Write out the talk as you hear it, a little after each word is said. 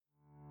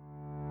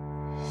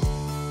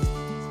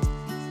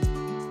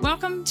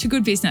Welcome to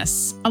Good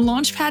Business, a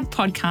Launchpad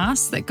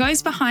podcast that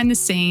goes behind the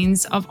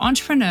scenes of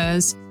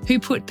entrepreneurs who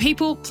put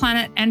people,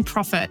 planet, and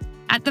profit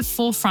at the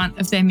forefront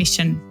of their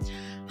mission.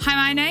 Hi,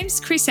 my name's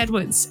Chris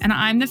Edwards, and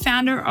I'm the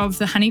founder of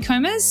The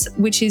Honeycombers,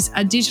 which is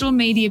a digital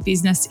media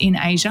business in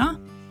Asia,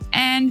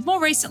 and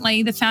more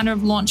recently, the founder of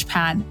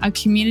Launchpad, a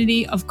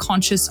community of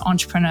conscious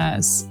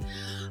entrepreneurs.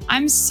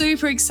 I'm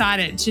super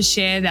excited to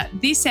share that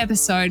this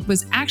episode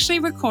was actually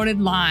recorded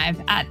live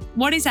at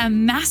what is a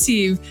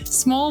massive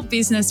small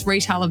business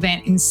retail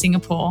event in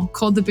Singapore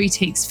called the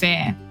Boutiques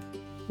Fair.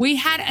 We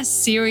had a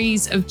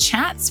series of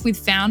chats with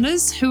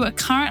founders who are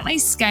currently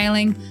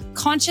scaling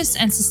conscious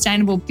and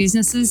sustainable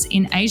businesses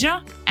in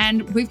Asia,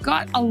 and we've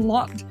got a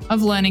lot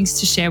of learnings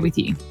to share with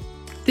you.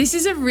 This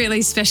is a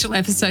really special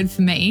episode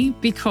for me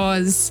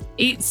because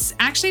it's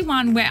actually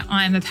one where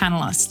I'm a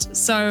panelist.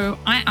 So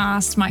I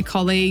asked my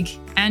colleague,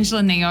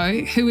 Angela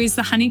Neo, who is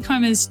the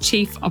Honeycombers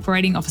Chief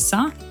Operating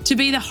Officer, to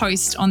be the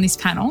host on this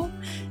panel.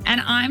 And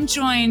I'm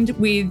joined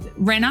with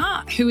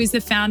Rena, who is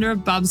the founder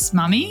of Bub's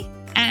Mummy.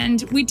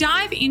 And we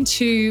dive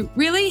into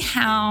really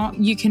how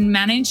you can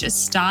manage a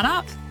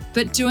startup,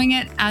 but doing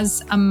it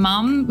as a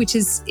mum, which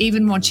is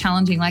even more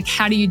challenging. Like,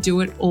 how do you do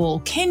it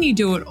all? Can you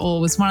do it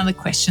all was one of the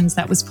questions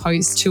that was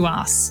posed to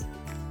us.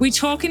 We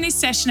talk in this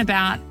session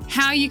about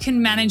how you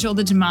can manage all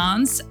the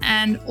demands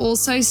and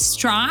also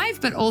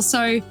strive, but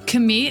also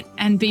commit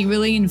and be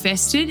really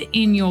invested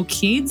in your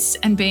kids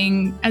and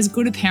being as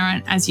good a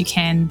parent as you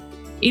can.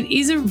 It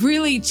is a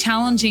really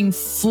challenging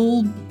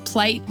full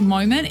plate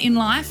moment in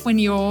life when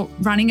you're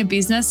running a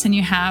business and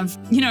you have,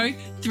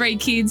 3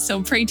 kids or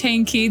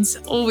preteen kids,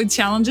 all with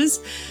challenges.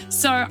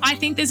 So I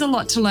think there's a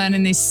lot to learn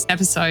in this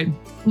episode.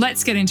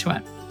 Let's get into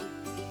it.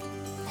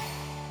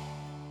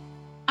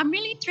 I'm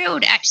really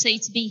thrilled actually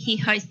to be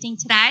here hosting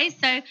today.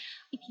 So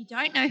if you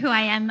don't know who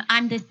I am,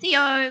 I'm the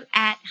CEO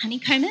at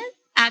Honeycombers.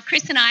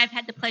 Chris and I have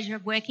had the pleasure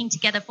of working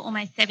together for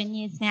almost 7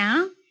 years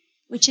now,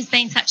 which has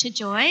been such a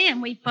joy. And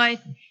we've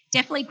both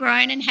definitely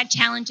grown and had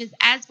challenges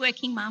as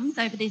working mums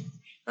over this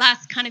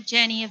last kind of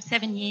journey of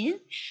 7 years.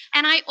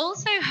 And I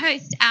also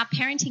host our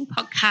parenting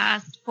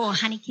podcast for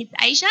Honey Kids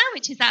Asia,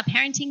 which is our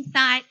parenting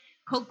site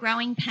called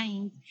Growing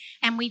Pains.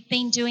 And we've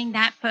been doing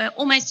that for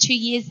almost 2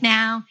 years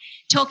now,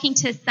 talking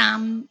to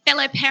some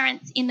fellow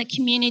parents in the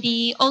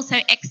community, also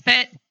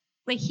experts.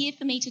 We're here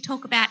for me to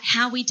talk about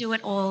how we do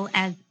it all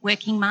as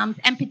working mums,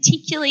 and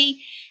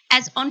particularly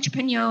as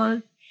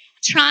entrepreneurs,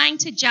 trying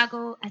to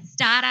juggle a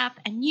startup,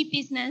 a new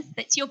business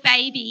that's your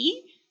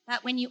baby,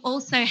 but when you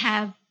also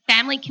have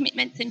family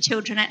commitments and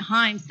children at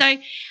home. So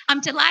I'm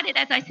delighted,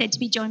 as I said, to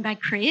be joined by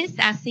Chris,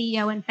 our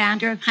CEO and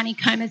founder of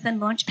Honeycombers and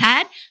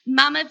Launchpad,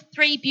 mum of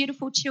 3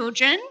 beautiful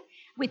children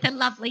with a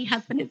lovely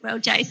husband as well,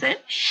 Jason.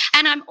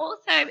 And I'm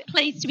also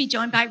pleased to be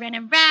joined by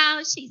Rena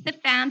Rao. She's the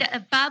founder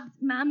of Bub's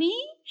Mummy.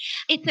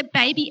 It's a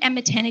baby and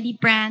maternity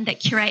brand that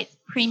curates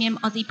premium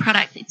Aussie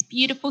products. It's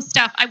beautiful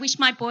stuff. I wish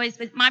my boys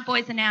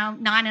are now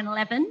 9 and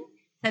 11,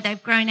 so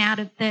they've grown out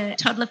of the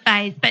toddler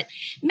phase. But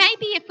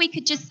maybe if we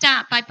could just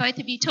start by both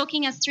of you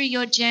talking us through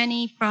your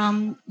journey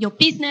from your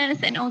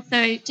business and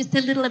also just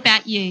a little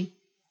about you.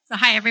 So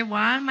hi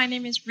everyone, my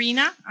name is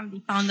Rena. I'm the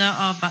founder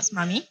of Bub's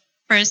Mummy.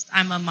 First,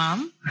 I'm a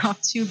mom of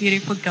 2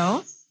 beautiful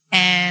girls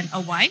and a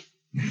wife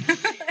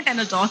and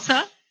a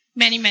daughter.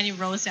 Many, many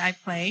roles that I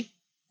play.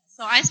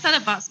 So I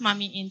started Bub's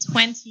Mummy in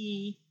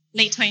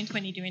late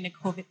 2020 during the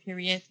COVID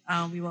period.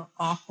 We were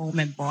all home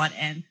and bored,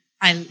 and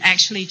I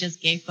actually just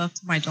gave birth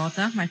to my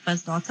daughter, my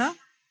first daughter.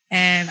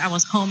 And I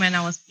was home and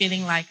I was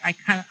feeling like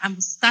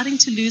I'm starting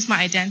to lose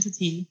my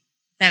identity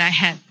that I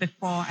had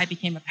before I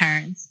became a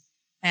parent.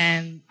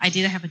 And I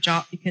didn't have a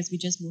job because we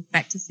just moved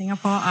back to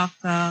Singapore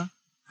after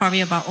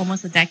probably about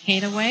almost a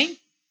decade away.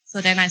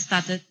 So then I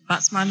started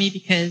Bub's Mummy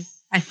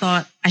because I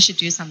thought I should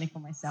do something for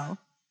myself.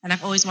 And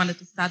I've always wanted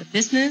to start a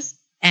business,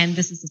 and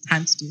this is the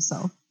time to do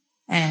so.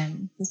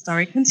 And the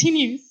story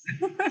continues.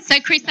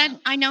 So, Chris,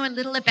 I know a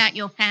little about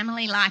your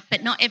family life,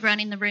 but not everyone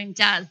in the room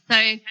does.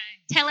 So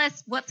tell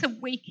us, what's a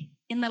week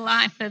in the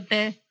life of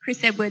the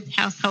Chris Edwards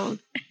household?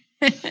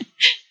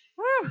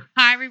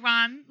 Hi,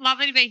 everyone.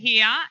 Lovely to be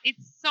here.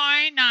 It's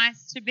so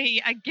nice to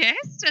be a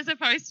guest as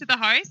opposed to the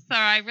host. So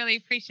I really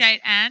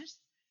appreciate Ange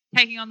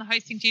taking on the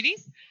hosting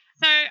duties.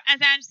 So as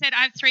Ange said,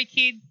 I have 3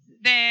 kids.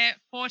 They're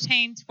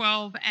 14,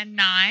 12 and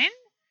 9.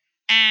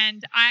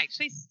 And I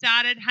actually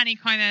started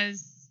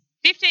Honeycombers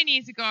 15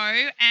 years ago,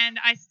 and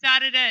I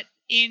started it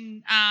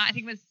in, I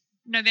think it was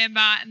November,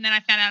 and then I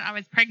found out I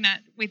was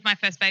pregnant with my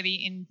first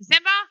baby in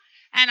December,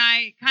 and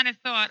I kind of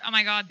thought, oh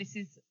my God, this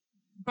is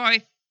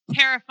both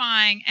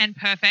terrifying and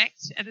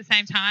perfect at the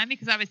same time,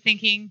 because I was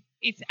thinking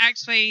it's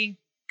actually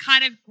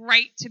kind of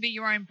great to be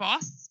your own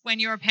boss when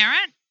you're a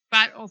parent,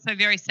 but also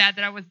very sad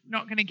that I was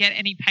not going to get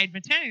any paid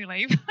maternity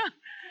leave.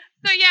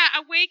 So yeah,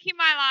 a week in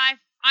my life.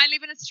 I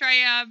live in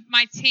Australia.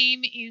 My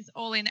team is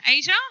all in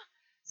Asia.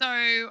 So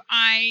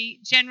I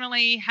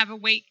generally have a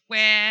week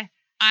where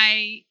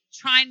I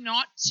try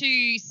not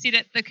to sit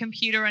at the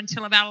computer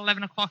until about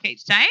 11 o'clock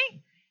each day.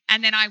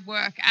 And then I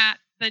work at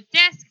the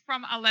desk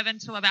from 11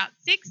 till about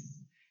 6.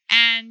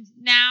 And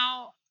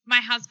now my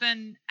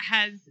husband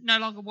has no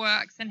longer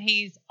works and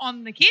he's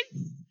on the kids.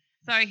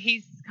 So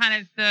he's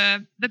kind of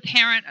the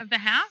parent of the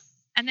house.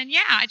 And then,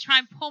 I try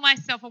and pull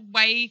myself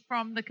away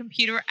from the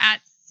computer at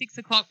 6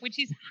 o'clock, which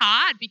is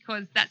hard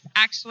because that's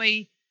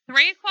actually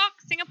 3 o'clock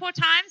Singapore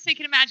time. So you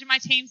can imagine my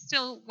team's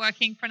still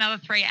working for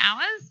another 3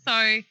 hours. So,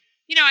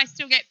 I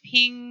still get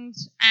pinged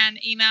and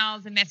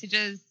emails and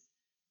messages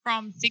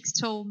from 6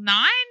 till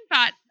 9.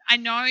 But I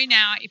know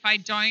now if I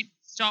don't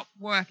stop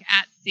work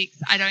at 6,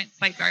 I don't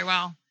sleep very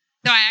well.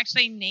 So I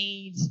actually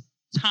need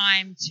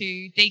time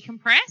to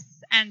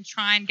decompress and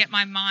try and get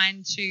my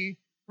mind to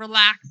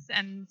relax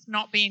and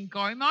not be in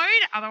go mode.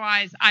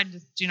 Otherwise, I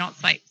just do not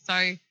sleep. So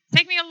it's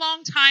taken me a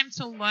long time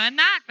to learn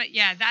that. But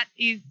that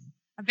is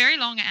a very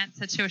long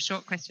answer to a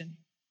short question.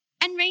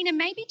 And Rena,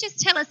 maybe just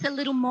tell us a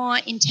little more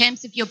in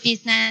terms of your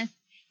business.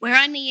 We're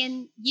only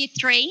in year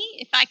 3,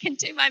 if I can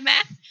do my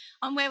math,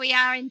 on where we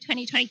are in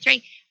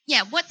 2023.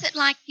 Yeah, what's it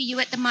like for you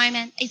at the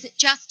moment? Is it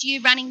just you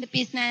running the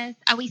business?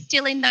 Are we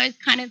still in those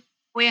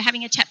we were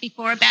having a chat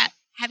before about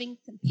having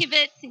some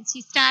pivots since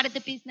you started the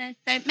business?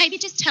 So maybe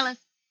just tell us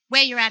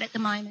where you're at the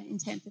moment in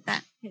terms of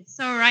that. Okay,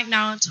 so right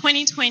now,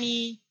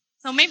 2020,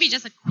 so maybe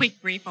just a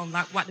quick brief on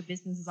what the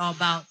business is all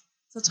about.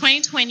 So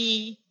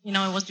 2020,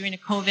 it was during the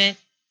COVID.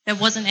 There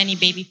wasn't any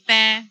baby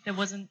fair. There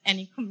wasn't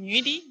any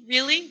community,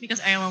 really, because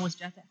everyone was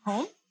just at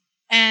home.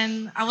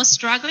 And I was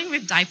struggling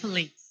with diaper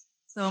leaks.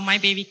 So my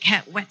baby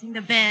kept wetting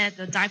the bed.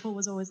 The diaper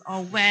was always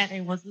all wet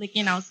and it was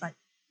leaking. I was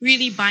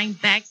really buying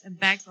bags and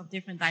bags of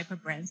different diaper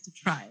brands to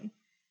try.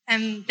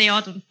 And they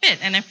all don't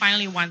fit. And then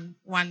finally one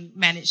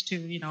managed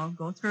to,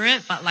 go through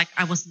it. But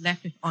I was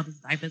left with all these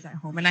diapers at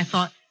home. And I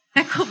thought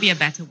there could be a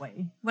better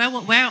way. Where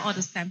are all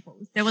the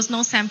samples? There was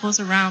no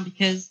samples around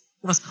because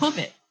it was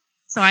COVID.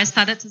 So I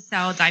started to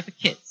sell diaper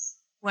kits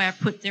where I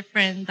put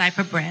different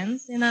diaper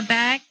brands in a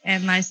bag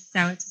and I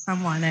sell it to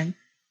someone. And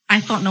I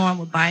thought no one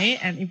would buy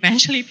it. And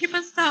eventually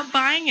people start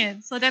buying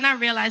it. So then I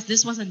realized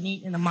this was a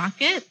need in the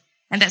market.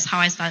 And that's how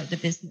I started the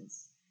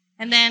business.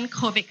 And then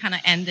COVID kind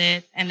of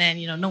ended. And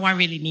then, no one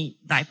really needs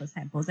diaper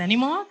samples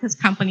anymore because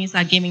companies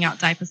are giving out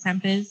diaper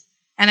samples.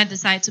 And I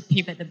decided to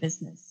pivot the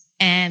business.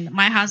 And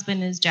my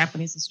husband is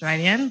Japanese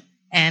Australian.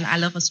 And I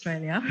love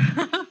Australia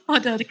for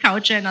the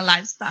culture and the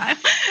lifestyle.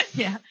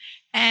 Yeah.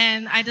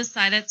 And I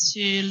decided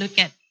to look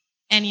at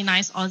any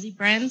nice Aussie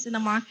brands in the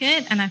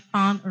market. And I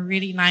found a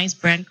really nice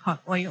brand called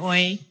Oi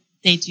Oi.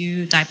 They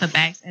do diaper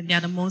bags, and they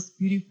are the most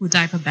beautiful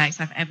diaper bags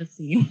I've ever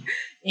seen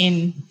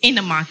in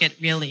the market,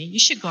 really. You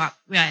should go up.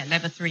 We are at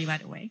level 3, by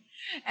the way.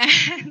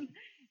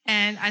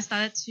 And I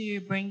started to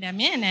bring them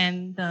in,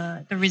 and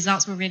the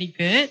results were really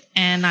good.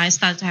 And I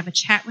started to have a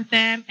chat with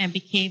them and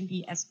became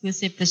the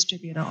exclusive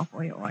distributor of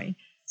Oi Oi.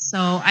 So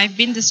I've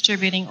been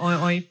distributing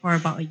Oi Oi for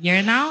about a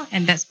year now,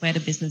 and that's where the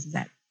business is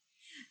at.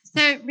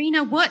 So,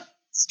 Rena, what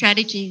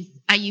strategies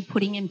are you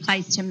putting in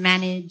place to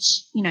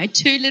manage,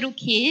 2 little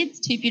kids,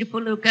 2 beautiful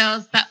little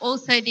girls, but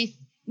also this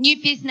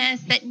new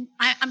business that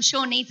I'm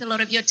sure needs a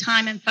lot of your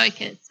time and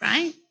focus,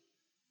 right?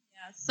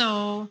 Yeah,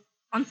 so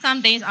on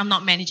some days I'm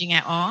not managing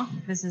at all.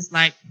 This is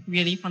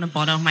really from the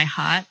bottom of my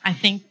heart. I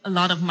think a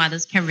lot of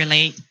mothers can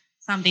relate.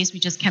 Some days we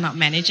just cannot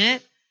manage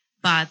it.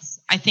 But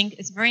I think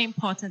it's very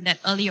important that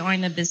early on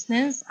in the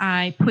business,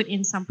 I put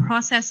in some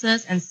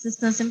processes and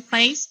systems in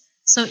place.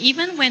 So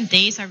even when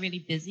days are really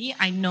busy,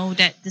 I know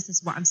that this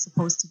is what I'm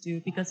supposed to do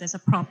because there's a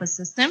proper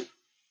system.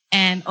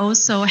 And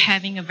also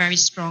having a very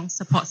strong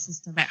support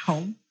system at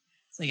home.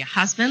 So your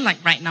husband,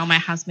 right now, my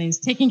husband is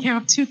taking care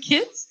of 2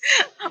 kids.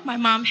 My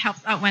mom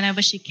helps out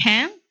whenever she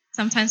can.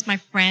 Sometimes my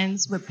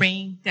friends would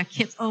bring their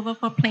kids over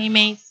for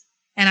playmates.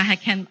 And I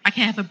can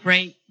have a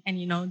break and,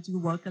 do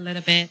work a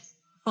little bit.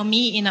 For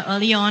me,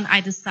 early on, I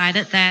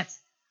decided that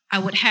I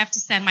would have to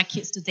send my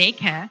kids to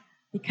daycare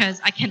because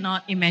I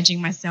cannot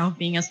imagine myself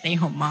being a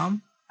stay-at-home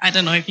mom. I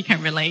don't know if you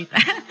can relate.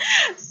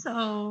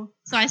 So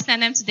I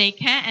send them to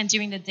daycare, and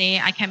during the day,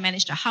 I can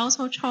manage the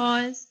household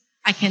chores.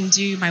 I can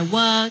do my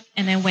work,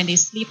 and then when they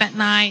sleep at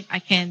night, I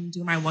can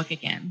do my work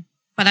again.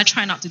 But I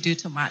try not to do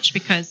too much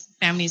because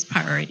family is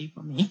priority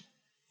for me.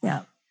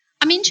 Yeah.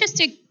 I'm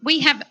interested. We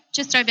have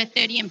just over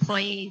 30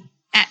 employees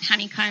at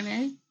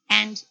Honeycombers.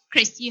 And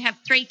Chris, you have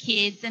 3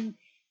 kids, and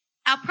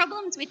our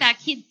problems with our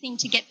kids seem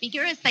to get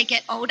bigger as they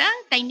get older.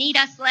 They need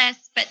us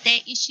less, but their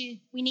issues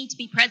we need to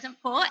be present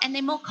for, and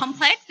they're more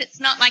complex. It's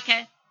not like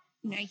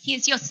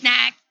here's your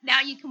snack.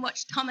 Now you can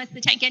watch Thomas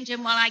the Tank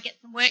Engine while I get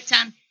some work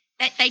done.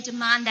 That they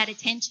demand that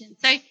attention.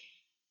 So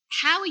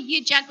how are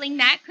you juggling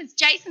that? Because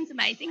Jason's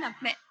amazing. I've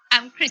met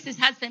Chris's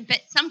husband, but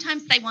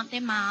sometimes they want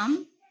their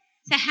mum.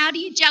 So how do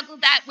you juggle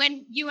that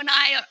when you and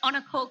I are on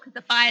a call because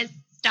the fire's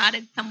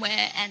started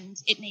somewhere and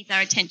it needs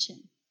our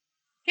attention?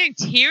 Getting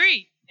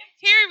teary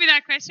with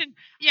that question.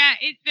 Yeah,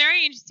 it's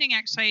very interesting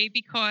actually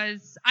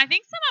because I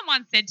think someone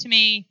once said to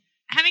me,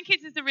 having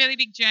kids is a really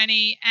big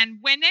journey, and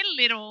when they're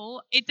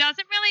little, it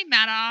doesn't really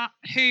matter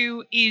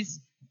who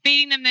is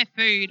feeding them their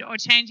food or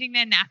changing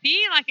their nappy.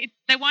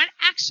 They won't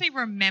actually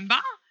remember,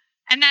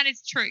 and that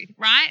is truth,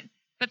 right?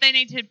 But they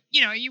need to,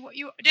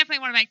 you definitely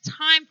want to make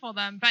time for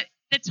them. But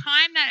the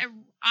time that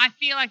I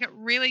feel like it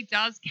really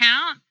does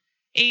count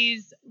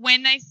is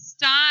when they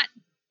start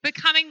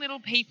becoming little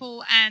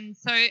people. And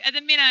so at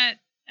the minute,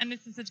 and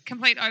this is a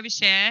complete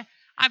overshare,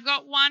 I've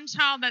got one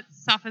child that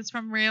suffers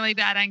from really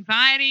bad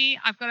anxiety.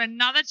 I've got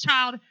another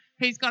child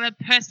who's got a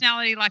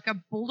personality like a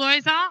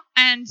bulldozer,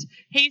 and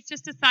he's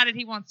just decided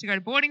he wants to go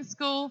to boarding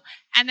school.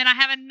 And then I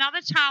have another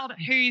child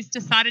who's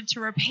decided to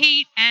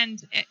repeat and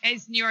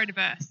is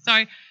neurodiverse.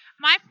 So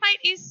my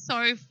plate is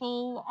so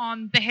full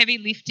on the heavy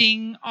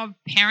lifting of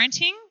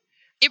parenting.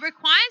 It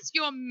requires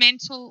your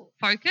mental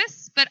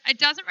focus, but it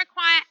doesn't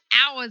require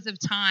hours of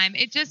time.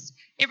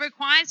 It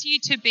requires you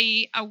to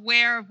be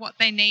aware of what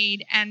they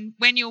need, and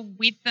when you're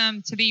with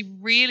them, to be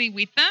really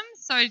with them.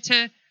 So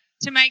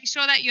to make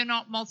sure that you're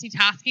not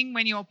multitasking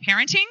when you're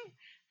parenting,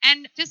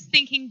 and just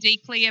thinking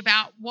deeply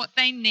about what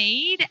they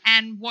need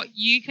and what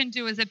you can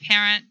do as a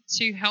parent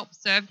to help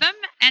serve them.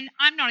 And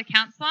I'm not a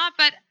counsellor,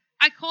 but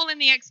I call in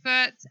the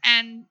experts,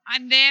 and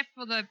I'm there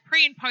for the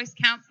pre and post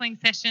counselling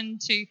session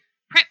to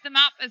prep them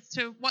up as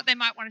to what they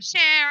might want to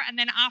share, and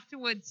then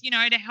afterwards,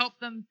 to help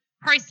them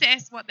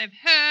process what they've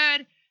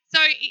heard. So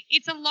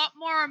it's a lot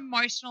more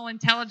emotional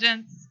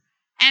intelligence,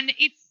 and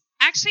it's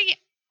actually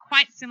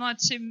quite similar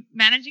to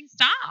managing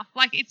staff.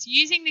 Like, it's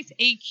using this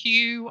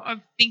EQ of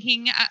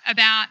thinking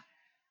about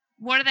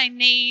what do they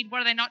need,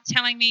 what are they not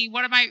telling me,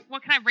 what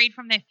can I read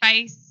from their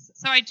face.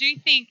 So I do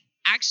think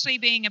actually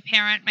being a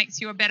parent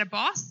makes you a better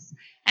boss,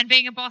 and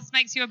being a boss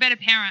makes you a better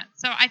parent.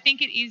 So I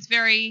think it is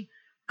very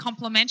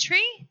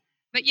complementary.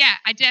 But yeah,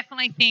 I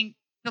definitely think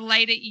the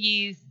later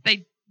years,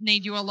 they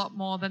need you a lot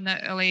more than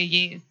the earlier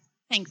years.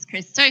 Thanks,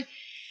 Chris. So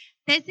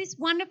there's this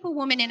wonderful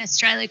woman in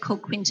Australia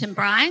called Quinton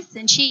Bryce,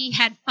 and she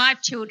had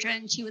 5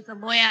 children. She was a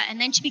lawyer,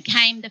 and then she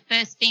became the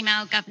first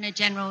female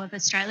Governor-General of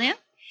Australia.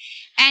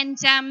 And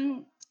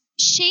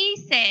she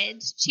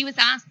said, she was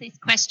asked this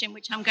question,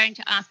 which I'm going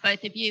to ask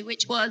both of you,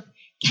 which was,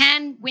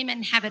 can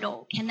women have it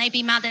all? Can they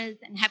be mothers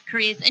and have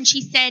careers? And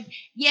she said,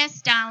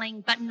 yes,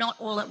 darling, but not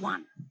all at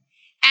once.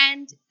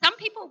 And some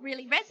people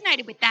really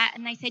resonated with that,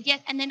 and they said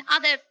yes. And then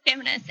other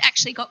feminists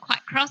actually got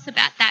quite cross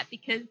about that,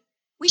 because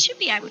we should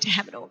be able to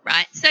have it all,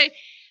 right? So,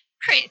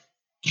 Chris,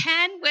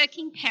 can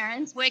working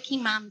parents,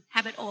 working mums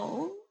have it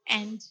all?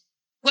 And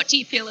what do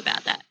you feel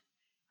about that?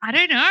 I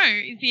don't know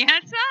is the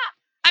answer.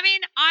 I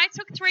mean, I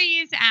took 3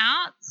 years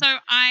out. So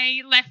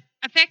I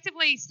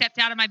effectively stepped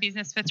out of my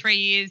business for 3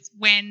 years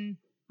when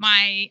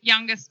my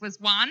youngest was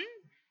 1.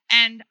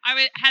 And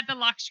I had the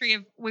luxury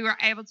of, we were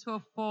able to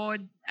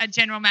afford a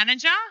general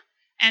manager.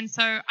 And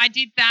so I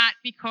did that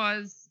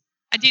because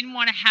I didn't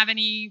want to have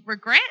any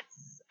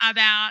regrets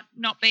about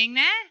not being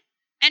there.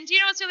 And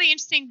what's really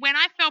interesting? When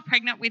I fell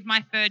pregnant with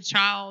my 3rd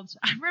child,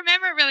 I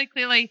remember it really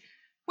clearly.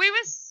 We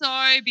were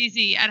so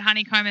busy at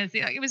Honeycombers.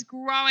 It was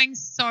growing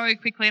so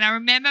quickly. And I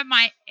remember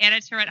my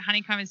editor at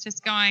Honeycombers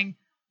just going,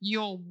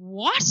 "You're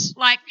what?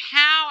 Like,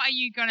 how are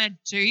you going to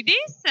do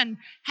this? And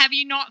have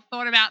you not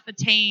thought about the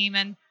team?"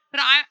 But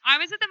I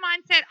was at the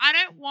mindset, I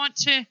don't want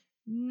to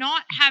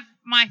not have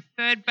my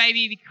 3rd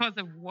baby because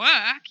of work.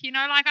 I don't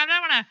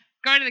want to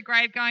go to the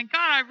grave going, God,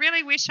 I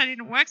really wish I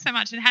didn't work so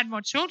much and had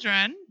more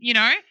children,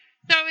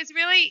 So it was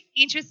really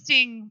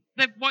interesting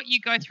what you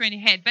go through in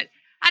your head. But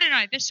I don't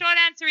know. The short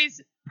answer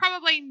is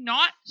probably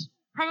not.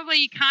 Probably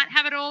you can't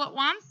have it all at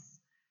once.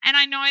 And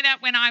I know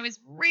that when I was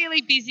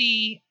really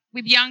busy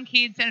with young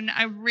kids and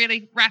a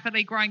really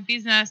rapidly growing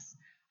business,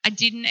 I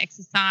didn't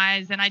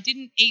exercise and I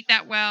didn't eat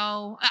that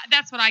well.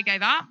 That's what I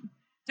gave up.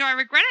 Do I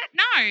regret it?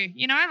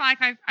 No.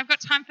 I've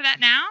got time for that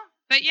now.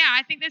 But yeah,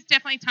 I think there's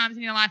definitely times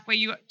in your life where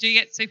you do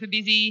get super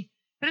busy.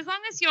 But as long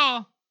as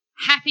you're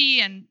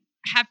happy and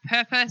have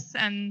purpose,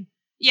 and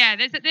yeah,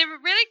 there's a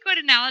really good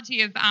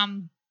analogy of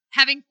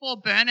having 4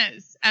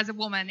 burners as a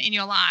woman in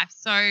your life.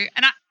 So,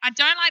 and I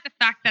don't like the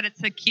fact that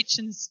it's a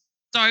kitchen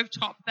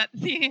stovetop. That's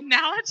the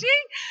analogy.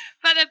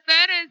 But the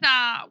burners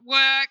are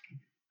work,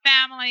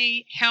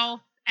 family,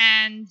 health,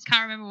 and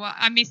can't remember what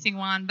I'm missing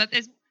one, but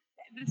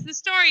the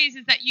story is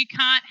that you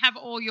can't have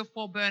all your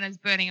 4 burners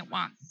burning at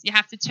once. You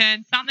have to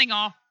turn something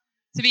off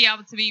to be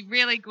able to be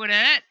really good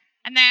at it.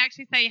 And they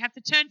actually say you have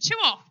to turn 2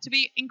 off to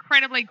be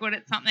incredibly good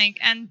at something.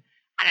 And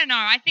I don't know,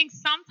 I think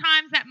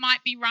sometimes that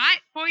might be right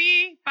for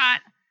you, but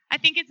I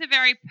think it's a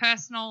very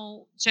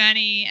personal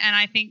journey. And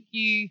I think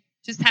you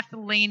just have to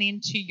lean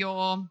into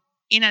your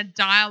inner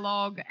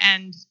dialogue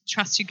and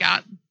trust your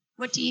gut.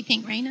 What do you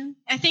think, Reena?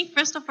 I think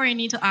first of all, you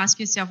need to ask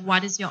yourself,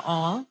 what is your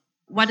all?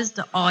 What is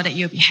the all that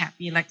you'll be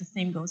happy? Like the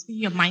same goes for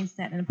your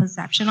mindset and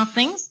perception of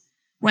things.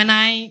 When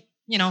I,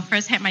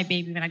 first had my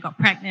baby, when I got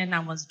pregnant,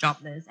 I was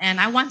jobless and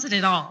I wanted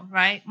it all,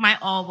 right? My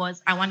all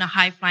was, I want a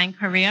high flying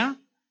career.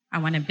 I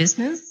want a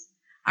business.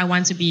 I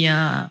want to be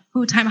a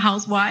full-time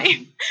housewife.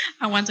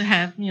 I want to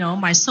have,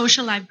 my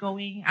social life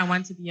going. I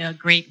want to be a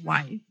great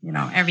wife,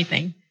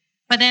 everything.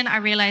 But then I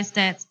realized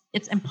that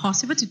it's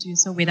impossible to do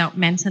so without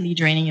mentally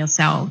draining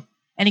yourself.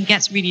 And it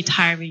gets really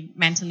tiring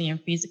mentally and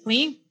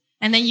physically.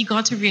 And then you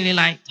got to really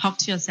talk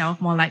to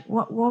yourself more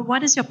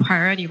what is your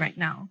priority right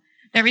now?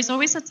 There is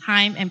always a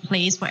time and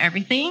place for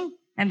everything.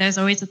 And there's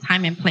always a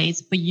time and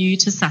place for you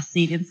to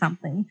succeed in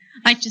something.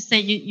 Like you say,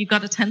 you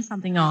got to turn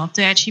something off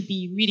to actually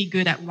be really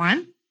good at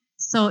one.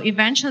 So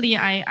eventually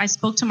I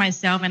spoke to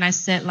myself and I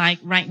said, like,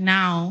 right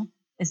now,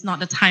 it's not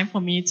the time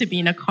for me to be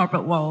in a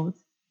corporate world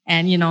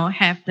and,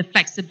 have the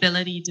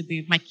flexibility to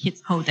be with my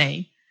kids whole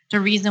day. The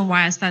reason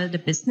why I started the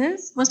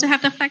business was to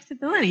have the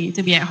flexibility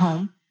to be at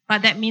home.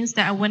 But that means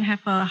that I wouldn't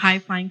have a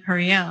high-flying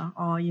career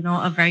or,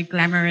 a very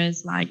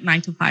glamorous,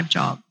 9-to-5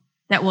 job.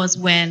 That was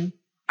when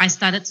I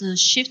started to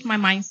shift my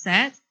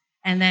mindset.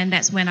 And then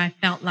that's when I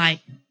felt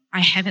like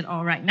I have it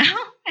all right now.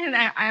 And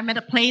I'm at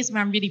a place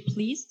where I'm really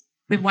pleased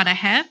with what I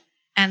have.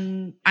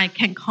 And I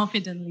can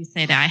confidently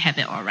say that I have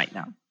it all right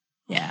now.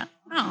 Yeah.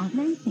 Oh,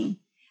 amazing.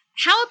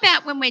 How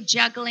about when we're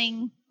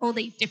juggling all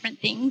these different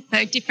things?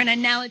 So different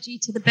analogy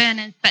to the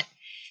burners, but,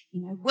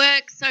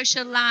 work,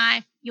 social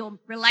life, your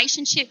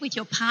relationship with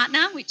your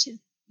partner, which is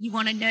you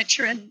want to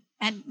nurture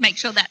and make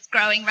sure that's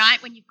growing,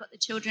 right, when you've got the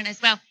children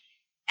as well.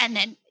 And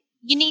then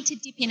you need to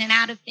dip in and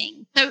out of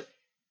things. So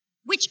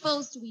which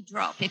balls do we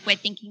drop if we're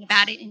thinking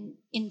about it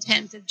in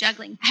terms of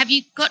juggling? Have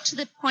you got to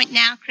the point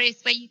now,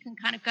 Chris, where you can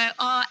kind of go,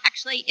 oh,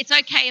 actually, it's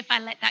okay if I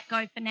let that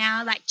go for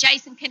now? Like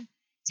Jason can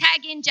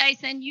tag in,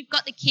 Jason, you've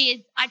got the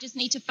kids. I just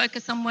need to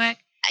focus on work.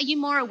 Are you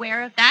more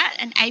aware of that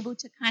and able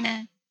to kind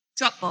of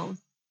drop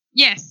balls?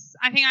 Yes,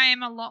 I think I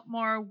am a lot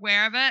more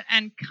aware of it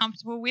and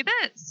comfortable with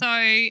it. So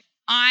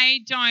I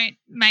don't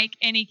make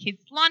any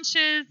kids'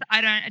 lunches.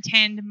 I don't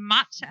attend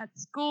much at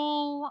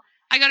school.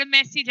 I got a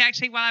message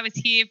actually while I was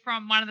here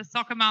from one of the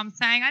soccer mums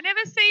saying, I never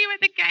see you at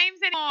the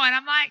games anymore. And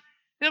I'm like,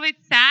 a little bit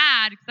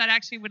sad because I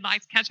actually would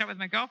like to catch up with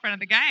my girlfriend at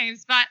the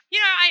games. But,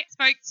 I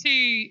spoke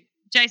to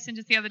Jason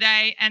just the other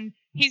day and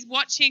he's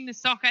watching the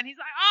soccer and he's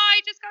like, oh,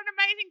 he just got an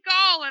amazing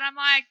goal. And I'm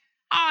like,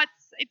 oh,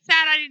 it's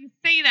sad I didn't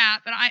see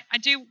that. But I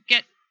do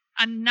get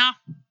enough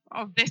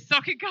of their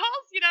soccer goals.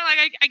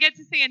 I get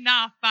to see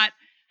enough. But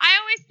I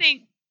always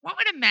think, what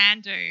would a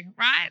man do,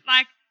 right?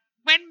 Like,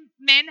 when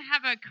men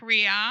have a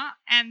career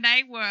and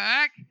they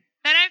work,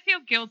 they don't feel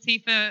guilty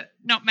for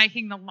not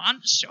making the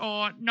lunch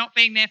or not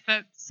being there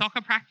for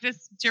soccer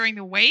practice during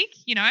the week,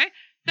 So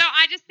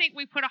I just think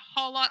we put a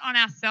whole lot on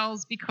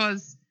ourselves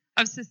because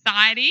of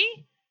society.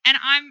 And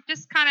I'm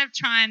just kind of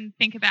trying to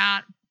think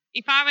about,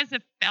 if I was a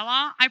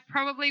fella, I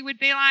probably would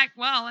be like,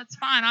 well, it's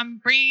fine. I'm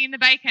bringing in the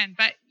bacon.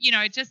 But,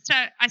 just to,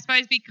 I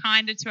suppose, be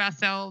kinder to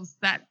ourselves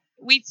that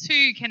we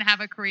too can have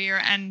a career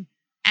and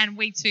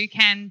we too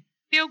can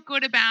feel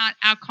good about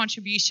our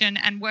contribution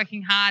and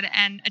working hard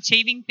and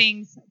achieving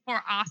things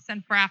for us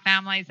and for our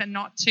families and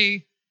not to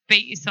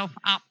beat yourself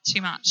up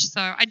too much.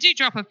 So I do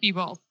drop a few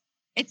balls.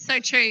 It's so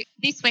true.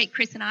 This week,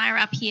 Chris and I are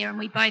up here and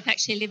we both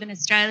actually live in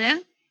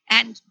Australia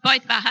and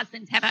both of our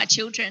husbands have our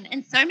children.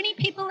 And so many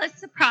people are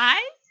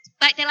surprised.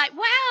 Like, they're like,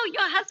 wow,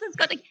 your husband's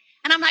got the...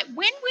 And I'm like,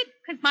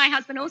 because my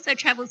husband also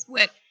travels for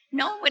work,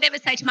 no one would ever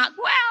say to Mark,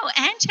 wow,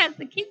 Ange has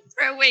the kids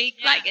for a week.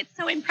 Yeah. Like, it's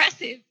so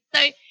impressive.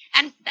 So,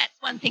 and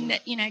that's one thing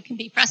that, can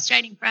be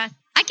frustrating for us.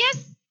 I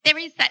guess there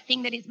is that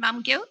thing that is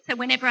mum guilt. So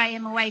whenever I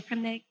am away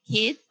from the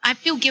kids, I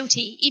feel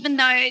guilty, even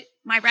though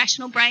my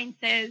rational brain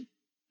says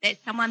there's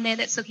someone there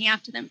that's looking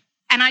after them.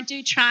 And I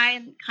do try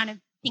and kind of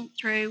think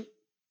through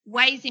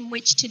ways in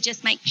which to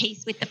just make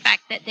peace with the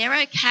fact that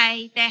they're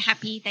okay, they're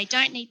happy, they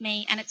don't need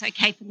me, and it's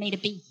okay for me to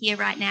be here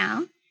right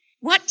now.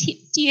 What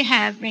tips do you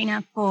have,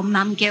 Rena, for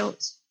mum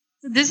guilt?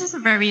 So this is a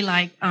very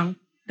the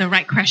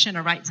right question at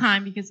the right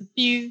time because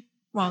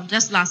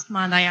just last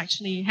month I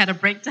actually had a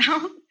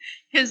breakdown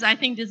because I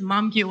think this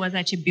mom guilt was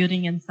actually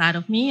building inside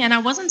of me and I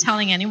wasn't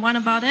telling anyone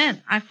about it.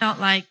 I felt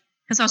like,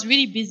 because I was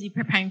really busy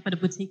preparing for the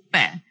boutique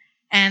fair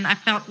and I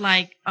felt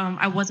like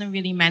I wasn't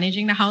really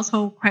managing the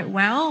household quite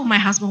well. My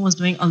husband was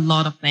doing a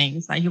lot of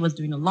things. Like he was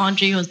doing the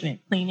laundry, he was doing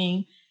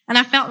cleaning. And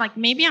I felt like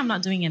maybe I'm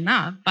not doing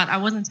enough, but I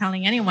wasn't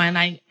telling anyone.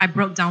 I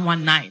broke down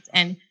one night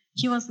and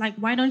he was like,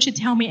 why don't you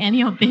tell me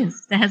any of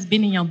this that has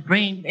been in your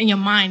brain, in your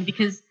mind?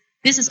 Because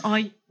this is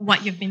all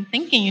what you've been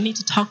thinking. You need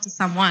to talk to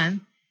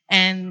someone.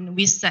 And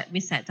we sat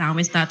down.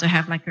 We started to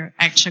have an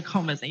actual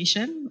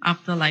conversation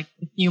after a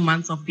few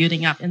months of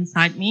building up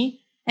inside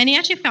me. And it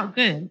actually felt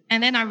good.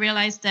 And then I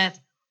realized that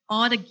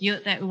all the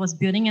guilt that was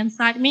building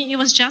inside me, it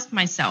was just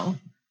myself.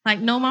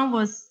 No one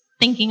was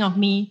thinking of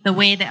me the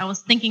way that I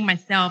was thinking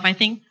myself. I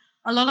think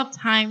a lot of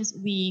times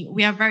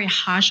we are very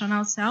harsh on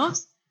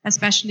ourselves,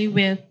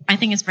 especially I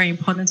think it's very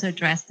important to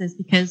address this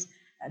because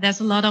there's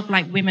a lot of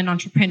women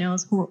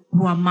entrepreneurs who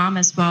are mom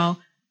as well,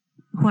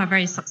 who are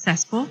very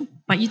successful,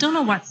 but you don't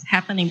know what's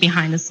happening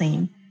behind the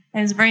scene.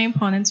 And it's very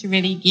important to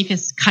really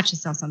cut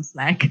yourself some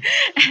slack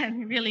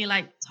and really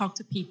talk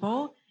to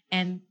people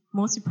and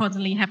most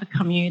importantly, have a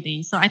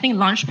community. So I think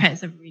Launchpad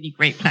is a really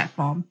great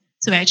platform.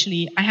 So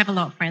actually, I have a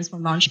lot of friends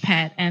from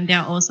Launchpad and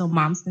they're also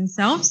moms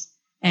themselves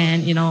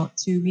and,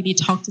 to really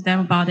talk to them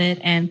about it.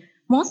 And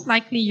most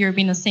likely you're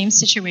in the same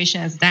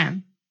situation as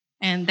them.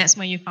 And that's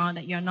when you found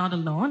that you're not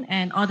alone.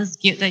 And all this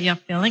guilt that you're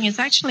feeling is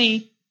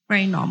actually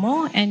very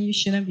normal and you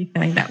shouldn't be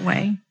feeling that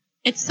way.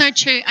 It's so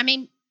true. I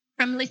mean,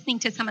 from listening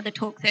to some of the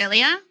talks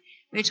earlier,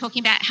 we were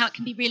talking about how it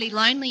can be really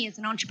lonely as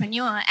an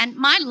entrepreneur. And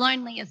my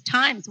loneliest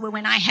times were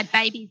when I had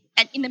babies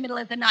in the middle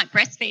of the night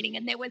breastfeeding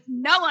and there was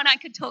no one I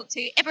could talk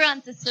to.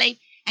 Everyone's asleep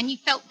and you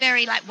felt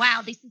very like,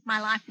 wow, this is my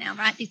life now,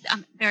 right?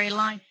 I'm very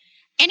alone.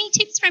 Any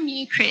tips from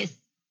you, Chris,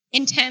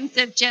 in terms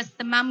of just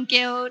the mum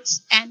guilt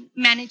and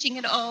managing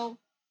it all?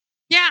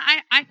 Yeah,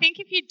 I think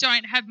if you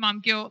don't have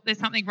mum guilt, there's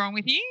something wrong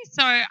with you.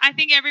 So I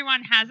think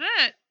everyone has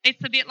it.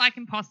 It's a bit like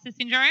imposter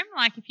syndrome.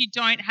 Like if you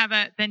don't have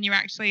it, then you're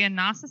actually a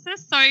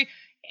narcissist. So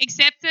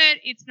accept it.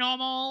 It's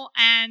normal.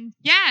 And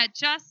yeah,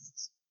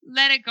 just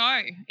let it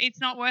go. It's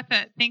not worth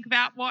it. Think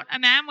about what a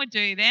man would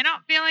do. They're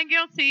not feeling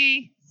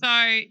guilty. So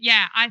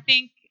yeah, I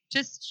think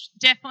just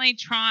definitely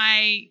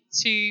try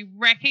to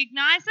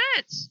recognize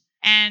it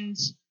and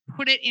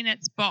put it in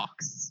its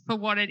box for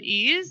what it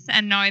is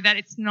and know that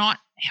it's not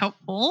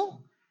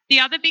helpful. The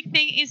other big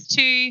thing is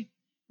to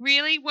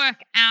really work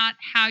out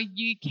how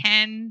you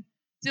can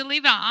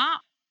deliver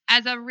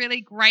as a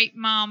really great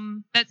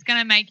mum that's going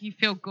to make you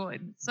feel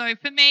good. So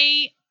for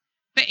me,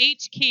 for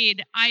each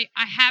kid, I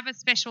have a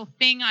special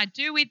thing I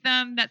do with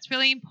them that's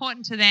really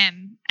important to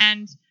them.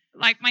 And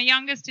like my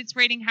youngest, it's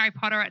reading Harry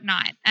Potter at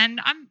night.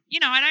 And I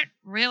don't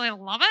really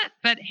love it,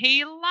 but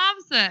he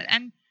loves it.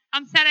 And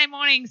on Saturday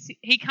mornings,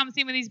 he comes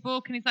in with his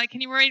book and he's like,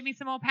 can you read me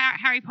some more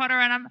Harry Potter?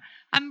 And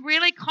I'm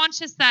really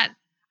conscious that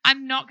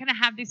I'm not going to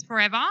have this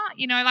forever.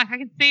 Like I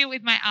can see it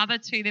with my other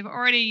two. They've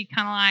already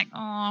kind of like,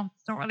 oh,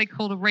 it's not really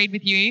cool to read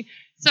with you.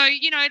 So,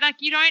 like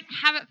you don't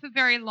have it for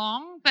very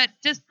long, but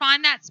just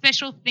find that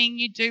special thing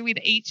you do with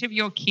each of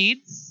your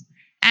kids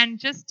and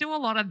just do a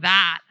lot of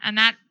that. And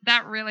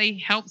that really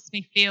helps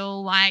me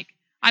feel like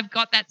I've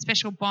got that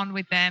special bond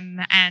with them.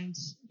 And,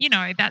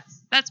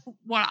 that's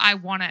what I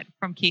wanted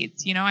from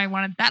kids. I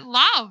wanted that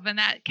love and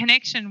that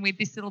connection with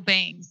this little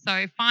being.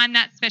 So find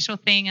that special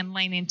thing and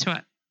lean into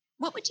it.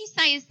 What would you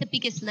say is the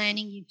biggest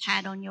learning you've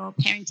had on your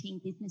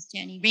parenting business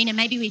journey? Rena,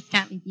 maybe we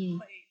start with you.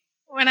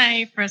 When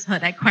I first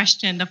heard that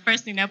question, the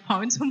first thing that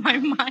popped into my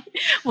mind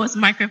was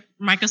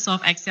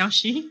Microsoft Excel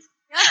sheets.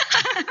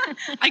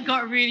 I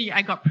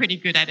got pretty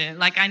good at it.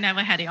 Like I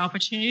never had the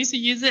opportunity to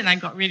use it and I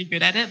got really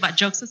good at it. But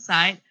jokes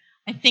aside,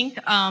 I think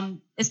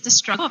it's the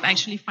struggle of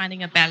actually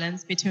finding a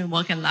balance between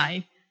work and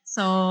life.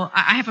 So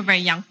I have a very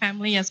young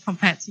family as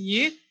compared to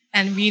you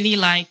and really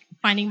like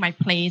finding my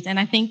place. And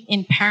I think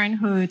in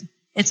parenthood,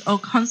 it's a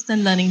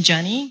constant learning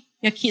journey.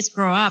 Your kids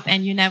grow up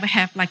and you never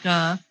have like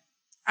a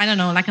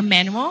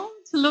manual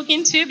to look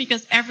into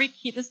because every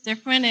kid is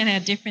different and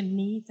have different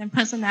needs and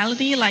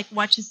personality. Like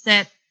what you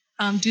said,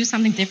 do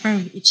something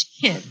different with each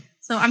kid.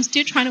 So I'm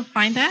still trying to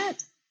find that.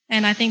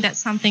 And I think that's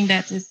something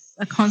that is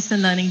a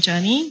constant learning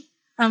journey.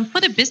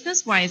 For the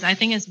business wise, I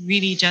think it's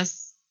really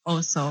just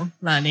also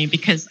learning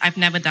because I've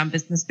never done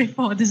business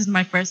before. This is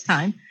my first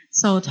time.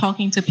 So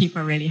talking to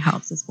people really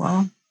helps as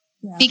well.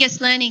 Yeah. Biggest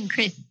learning,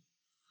 Chris?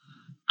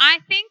 I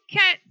think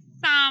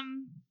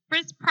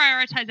it's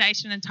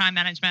prioritization and time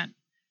management.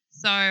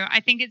 So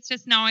I think it's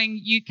just knowing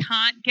you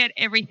can't get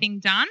everything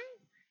done.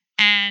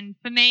 And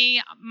for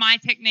me, my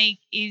technique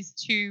is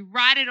to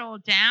write it all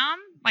down,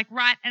 like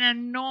write an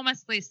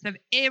enormous list of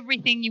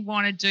everything you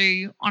want to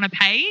do on a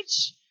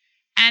page.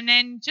 And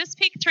then just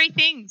pick 3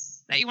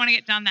 things that you want to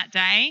get done that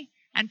day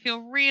and feel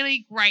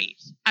really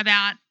great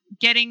about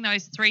getting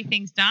those 3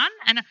 things done.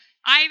 And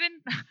I even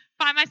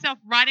find myself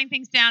writing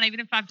things down even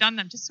if I've done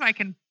them just so I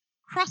can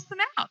cross them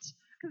out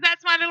because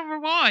that's my little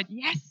reward.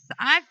 Yes,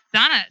 I've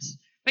done it.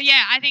 But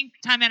yeah, I think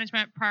time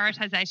management,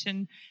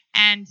 prioritization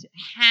and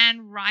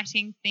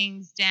handwriting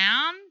things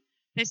down.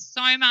 There's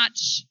so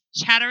much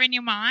chatter in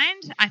your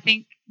mind. I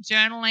think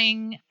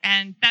journaling,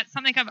 and that's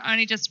something I've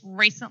only just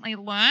recently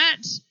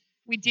learnt.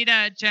 We did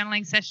a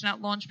journaling session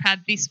at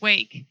Launchpad this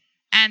week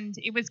and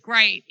it was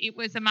great. It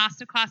was a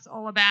masterclass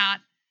all about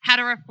how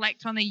to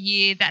reflect on the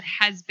year that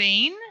has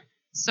been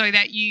so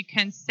that you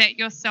can set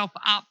yourself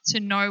up to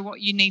know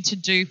what you need to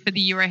do for the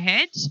year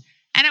ahead.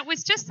 And it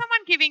was just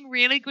someone giving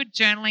really good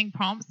journaling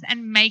prompts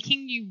and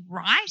making you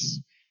write.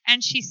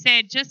 And she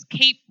said, just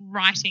keep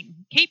writing.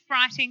 Keep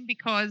writing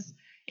because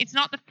it's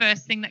not the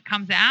first thing that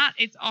comes out.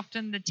 It's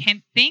often the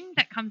 10th thing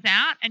that comes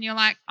out. And you're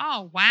like,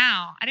 oh,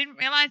 wow, I didn't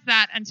realize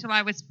that until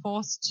I was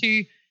forced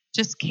to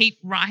just keep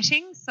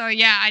writing. So,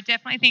 yeah, I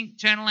definitely think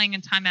journaling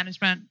and time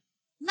management.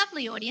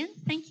 Lovely audience.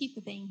 Thank you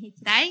for being here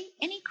today.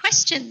 Any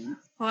questions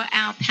for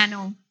our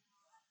panel?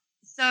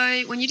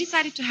 So when you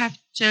decided to have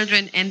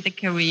children and the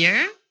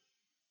career,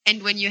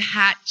 and when you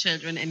had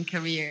children and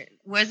career,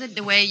 was it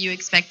the way you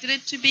expected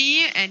it to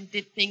be? And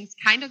did things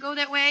kind of go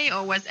that way?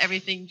 Or was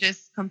everything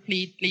just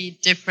completely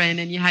different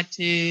and you had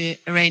to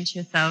arrange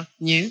yourself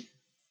new?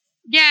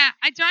 Yeah,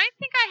 I don't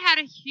think I had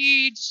a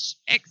huge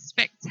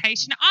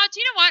expectation. Oh, do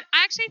you know what?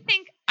 I actually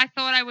think I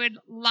thought I would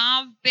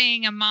love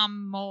being a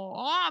mum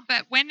more,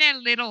 but when they're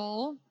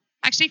little,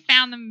 I actually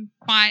found them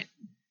quite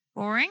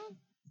boring.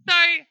 So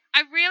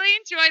I really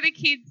enjoy the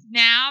kids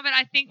now, but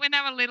I think when they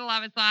were little, I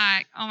was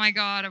like, oh my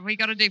God, have we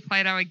got to do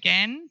Play-Doh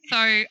again? So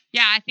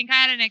yeah, I think I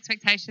had an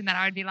expectation that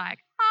I would be like,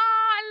 oh,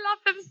 I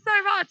love them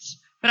so much.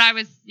 But I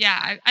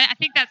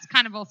think that's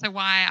kind of also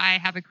why I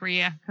have a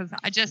career, because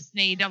I just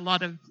need a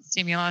lot of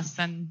stimulus.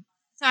 And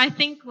So I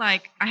think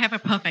like I have a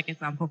perfect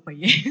example for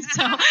you.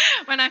 So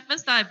when I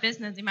first started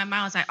business, in my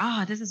mind I was like,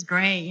 oh, this is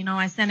great. You know,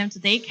 I send them to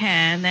daycare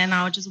and then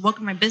I'll just work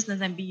on my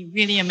business and be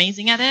really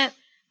amazing at it.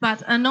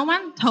 But no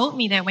one told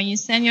me that when you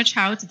send your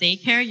child to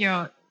daycare,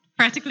 you're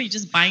practically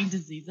just buying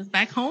diseases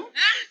back home.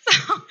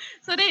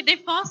 So they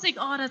fall sick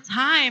all the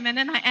time. And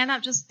then I end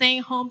up just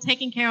staying home,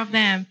 taking care of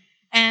them.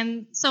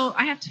 And so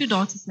I have 2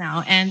 daughters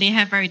now, and they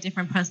have very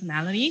different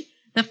personality.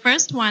 The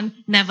first one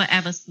never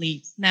ever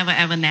sleeps, never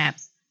ever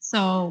naps.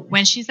 So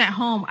when she's at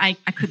home, I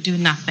could do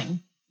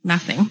nothing.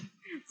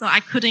 So I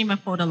couldn't even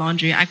fold the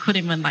laundry. I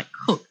couldn't even like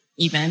cook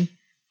even.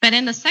 But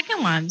then the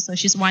second one, so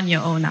she's 1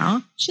 year old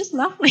now, she's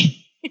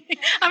lovely.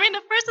 I mean,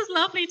 the first is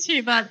lovely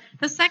too, but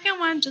the second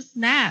one just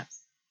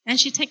naps. And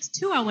she takes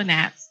 2-hour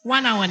naps,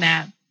 1-hour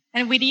nap.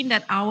 And within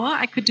that hour,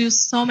 I could do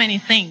so many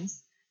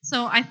things.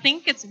 So I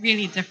think it's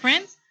really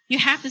different. You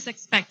have this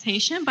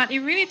expectation, but it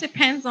really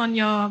depends on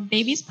your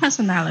baby's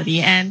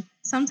personality. And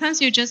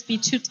sometimes you'll just be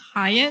too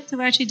tired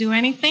to actually do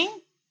anything.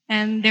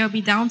 And there'll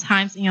be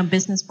downtimes in your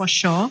business for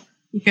sure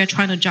if you're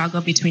trying to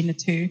juggle between the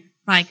two.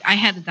 Like I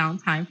had a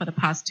downtime for the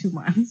past 2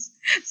 months.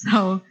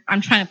 So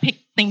I'm trying to pick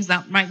things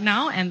up right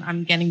now and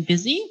I'm getting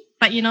busy.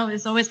 But you know,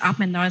 it's always up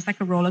and down. It's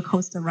like a roller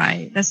coaster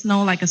ride. There's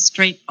no like a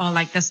straight or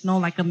like there's no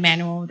like a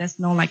manual. There's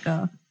no like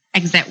a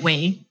exact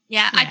way.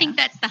 Yeah, I think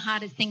that's the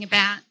hardest thing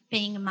about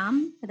being a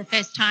mum for the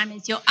first time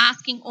is you're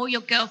asking all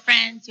your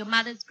girlfriends, your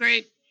mother's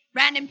group,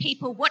 random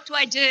people, what do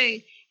I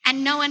do?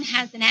 And no one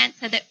has an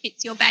answer that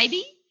fits your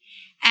baby.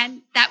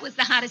 And that was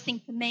the hardest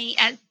thing for me.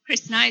 As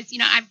Chris knows, you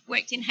know, I've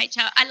worked in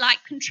HR. I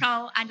like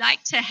control. I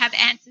like to have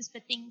answers for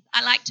things.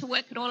 I like to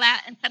work it all out.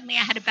 And suddenly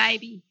I had a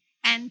baby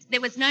and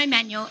there was no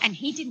manual and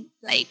he didn't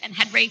sleep and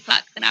had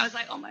reflux. And I was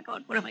like, oh my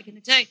God, what am I going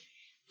to do?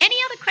 Any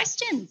other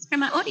questions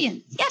from our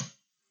audience? Yes.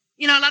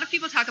 You know, a lot of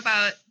people talk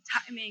about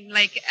timing,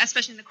 like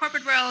especially in the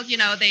corporate world, you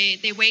know,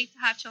 they wait to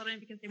have children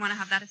because they want to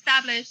have that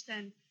established.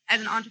 And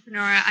as an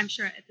entrepreneur, I'm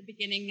sure at the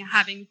beginning,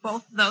 having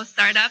both of those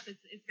start up is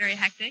very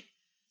hectic.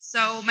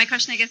 So my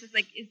question, I guess, is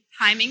like, is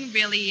timing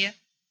really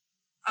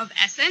of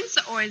essence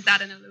or is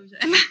that an illusion?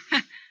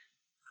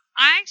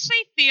 I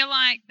actually feel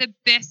like the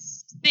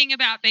best thing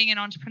about being an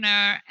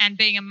entrepreneur and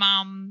being a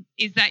mum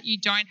is that you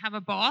don't have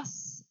a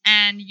boss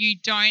and you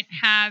don't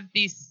have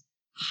this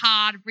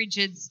hard,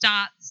 rigid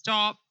start,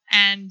 stop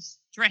and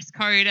dress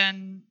code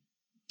and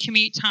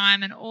commute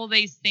time and all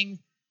these things.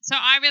 So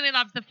I really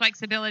loved the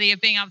flexibility of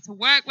being able to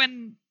work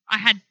when I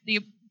had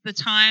the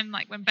time,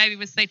 like when baby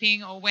was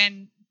sleeping or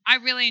when I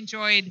really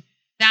enjoyed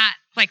that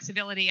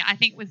flexibility. I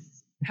think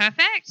was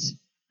perfect.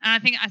 And I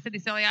think I said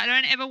this earlier, I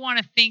don't ever want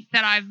to think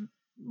that I'm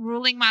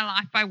ruling my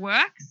life by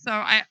work. So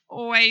I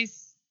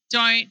always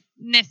don't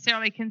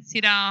necessarily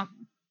consider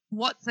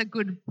what's a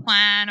good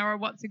plan or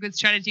what's a good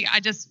strategy.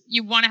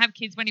 You want to have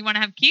kids when you want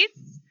to have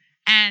kids.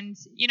 And,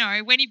 you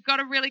know, when you've got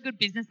a really good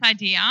business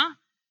idea,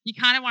 you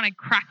kind of want to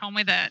crack on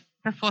with it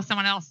before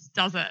someone else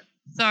does it.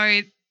 So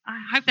I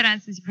hope that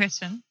answers your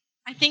question.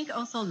 I think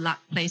also luck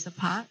plays a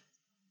part.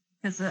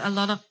 Because a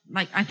lot of,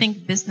 like, I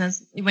think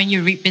business, when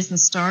you read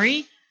business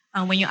story,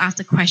 when you ask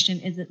the question,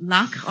 is it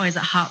luck or is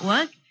it hard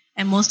work?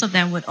 And most of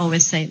them would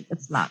always say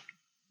it's luck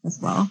as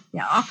well.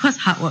 Yeah, of course,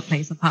 hard work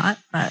plays a part,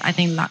 but I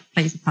think luck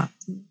plays a part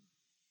too.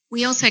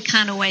 We also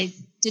can't always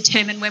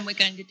determine when we're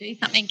going to do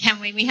something, can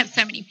we? We have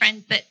so many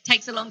friends that it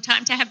takes a long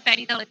time to have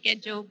babies on a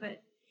schedule,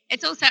 but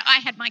it's also, I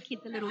had my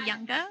kids a little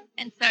younger,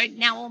 and so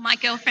now all my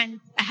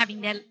girlfriends are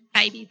having their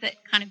babies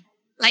at kind of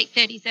late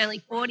 30s,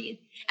 early 40s.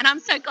 And I'm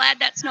so glad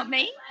that's not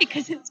me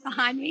because it's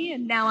behind me.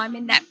 And now I'm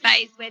in that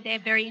phase where they're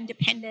very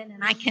independent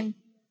and I can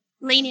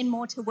lean in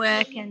more to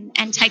work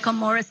and take on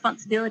more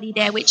responsibility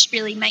there, which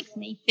really makes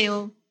me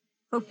feel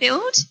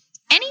fulfilled.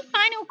 Any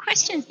final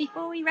questions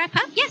before we wrap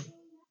up? Yes.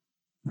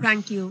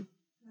 Thank you.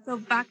 So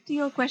back to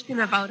your question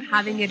about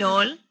having it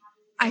all.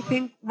 I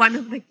think one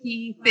of the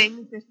key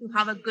things is to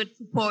have a good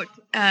support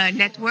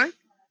network.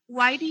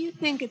 Why do you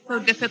think it's so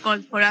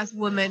difficult for us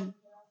women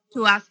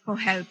to ask for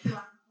help?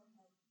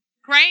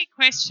 Great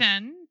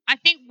question. I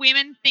think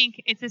women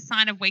think it's a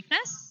sign of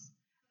weakness,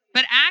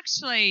 but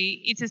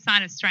actually it's a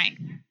sign of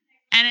strength.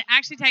 And it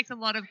actually takes a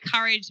lot of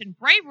courage and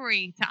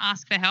bravery to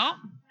ask for help.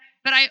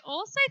 But I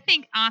also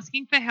think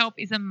asking for help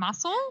is a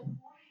muscle.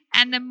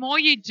 And the more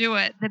you do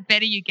it, the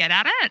better you get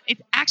at it.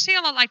 It's actually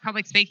a lot like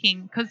public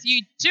speaking because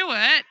you do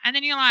it and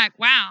then you're like,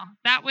 wow,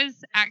 that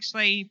was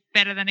actually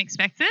better than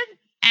expected.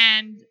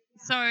 And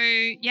so,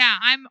 yeah,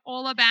 I'm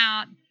all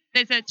about,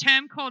 there's a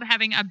term called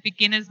having a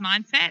beginner's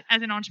mindset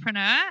as an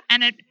entrepreneur.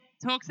 And it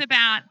talks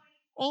about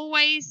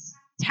always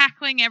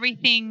tackling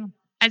everything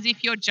as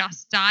if you're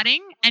just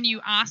starting and you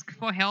ask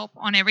for help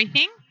on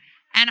everything.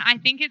 And I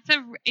think it's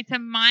a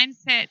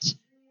mindset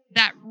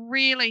that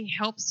really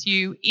helps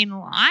you in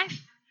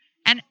life.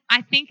 And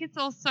I think it's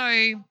also,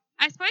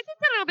 I suppose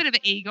it's a little bit of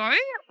an ego,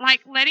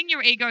 like letting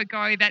your ego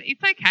go that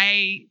it's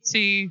okay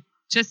to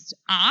just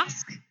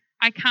ask.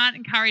 I can't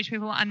encourage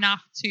people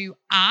enough to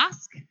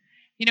ask.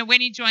 You know,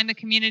 when you join the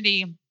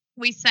community,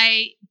 we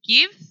say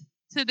give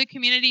to the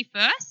community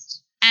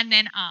first and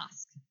then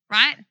ask,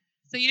 right?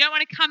 So you don't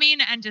want to come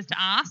in and just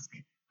ask,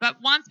 but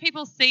once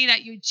people see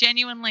that you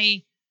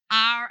genuinely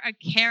are a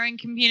caring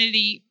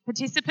community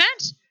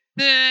participant,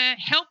 the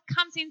help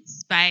comes in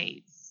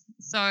spades.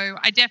 So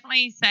I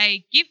definitely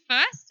say give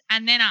first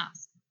and then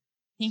ask.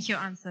 I think you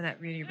answered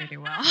that really, really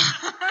well.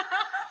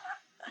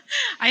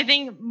 I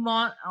think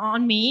more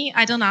on me,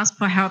 I don't ask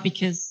for help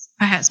because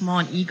perhaps more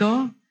on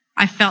ego.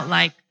 I felt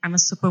like I'm a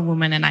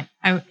superwoman and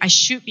I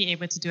should be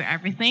able to do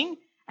everything.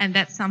 And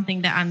that's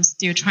something that I'm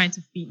still trying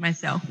to feed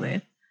myself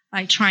with.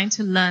 Like trying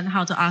to learn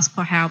how to ask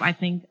for help. I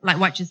think, like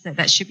what you said,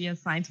 that should be a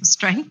sign of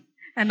strength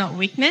and not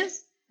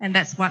weakness. And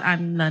that's what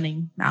I'm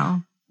learning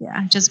now.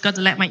 Yeah, just got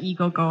to let my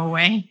ego go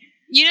away.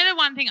 You know, the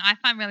one thing I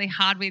find really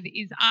hard with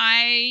is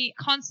I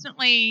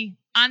constantly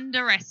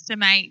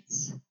underestimate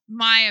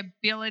my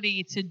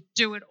ability to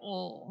do it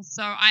all.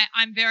 So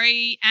I'm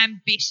very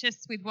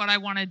ambitious with what I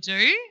want to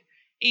do.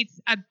 It's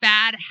a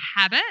bad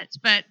habit,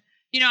 but,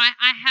 you know,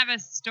 I have a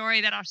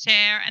story that I'll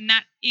share, and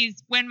that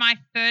is when my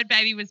third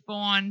baby was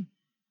born,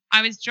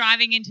 I was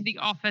driving into the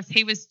office.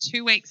 He was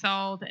 2 weeks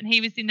old and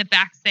he was in the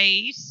back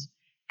seat.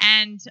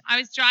 And I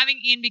was driving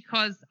in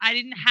because I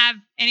didn't have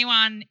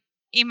anyone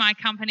in my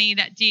company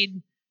that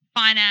did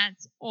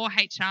finance or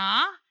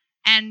HR,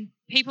 and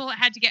people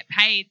had to get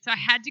paid. So I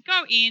had to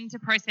go in to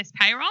process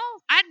payroll.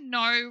 I had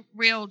no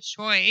real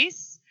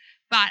choice,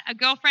 but a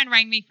girlfriend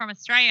rang me from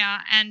Australia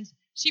and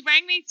she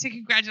rang me to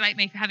congratulate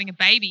me for having a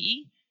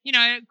baby. You know,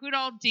 a good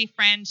old dear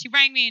friend. She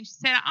rang me and she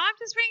said, I'm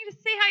just ringing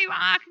to see how you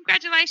are.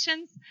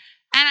 Congratulations.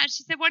 And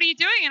she said, what are you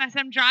doing? And I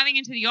said, I'm driving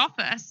into the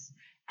office.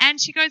 And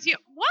she goes,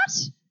 what?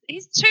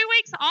 He's 2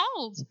 weeks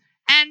old.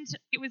 And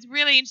it was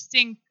really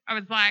interesting. I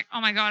was like, oh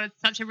my God, it's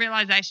such a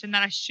realization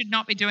that I should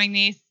not be doing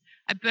this.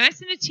 I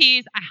burst into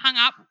tears. I hung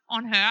up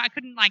on her. I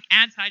couldn't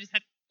answer.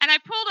 And I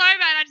pulled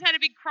over and I just had a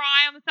big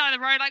cry on the side of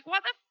the road. Like,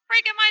 what the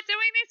frig am I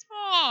doing this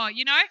for?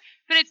 You know,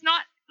 but it's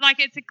not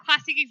it's a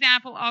classic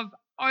example of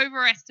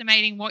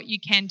overestimating what you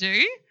can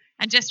do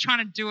and just trying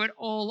to do it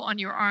all on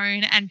your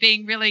own and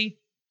being really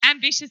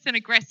ambitious and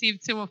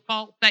aggressive to a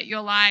fault that you're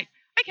like,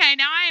 okay,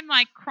 now I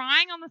am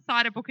crying on the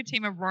side of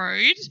Bukatima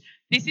Road.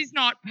 This is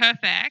not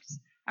perfect.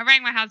 I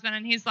rang my husband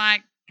and he's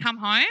like, come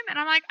home. And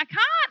I'm like, I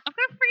can't. I've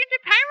got to freaking do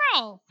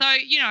payroll. So,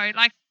 you know,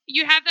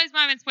 you have those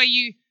moments where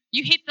you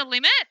hit the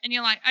limit and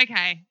you're like,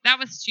 okay, that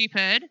was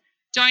stupid.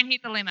 Don't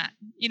hit the limit.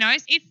 You know,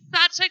 it's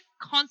such a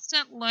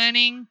constant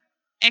learning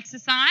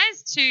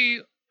exercise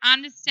to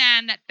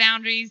understand that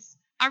boundaries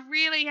are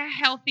really a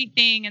healthy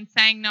thing, and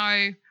saying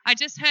no. I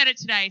just heard it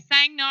today.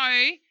 Saying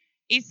no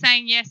is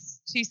saying yes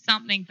to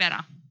something better.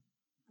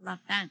 Love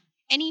that.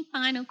 Any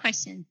final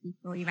questions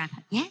before we wrap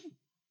up? Yeah.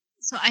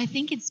 So I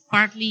think it's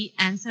partly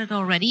answered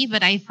already,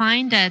 but I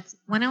find that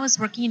when I was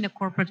working in the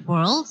corporate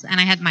world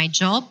and I had my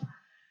job,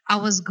 I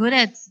was good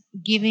at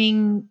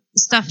giving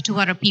stuff to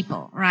other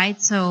people, right?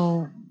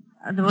 So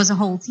there was a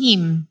whole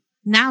team.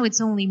 Now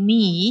it's only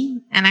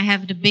me, and I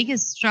have the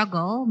biggest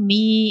struggle,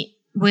 me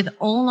with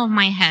all of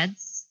my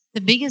heads.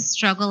 The biggest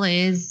struggle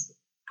is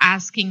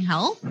asking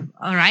help.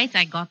 All right,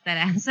 I got that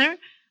answer.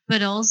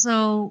 But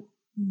also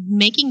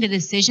making the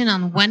decision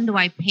on when do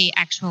I pay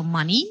actual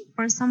money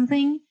for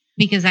something.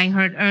 Because I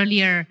heard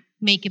earlier,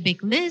 make a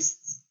big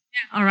list.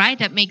 Yeah. All right,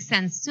 that makes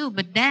sense too.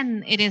 But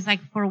then it is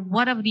for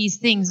what of these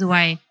things do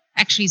I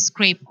actually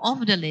scrape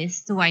off the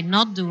list? Do I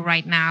not do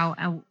right now?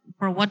 And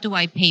for what do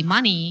I pay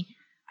money?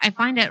 I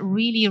find that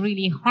really,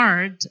 really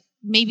hard.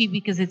 Maybe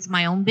because it's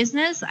my own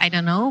business. I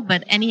don't know.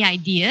 But any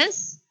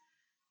ideas?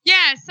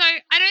 Yeah, so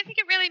I don't think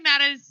it really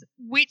matters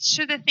which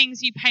are the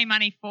things you pay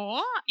money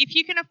for. If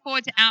you can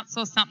afford to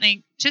outsource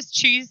something, just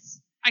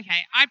choose. Okay,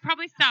 I'd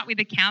probably start with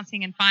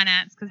accounting and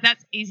finance because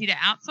that's easy to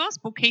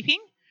outsource, bookkeeping.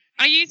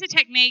 I use a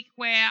technique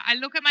where I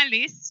look at my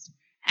list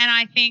and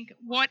I think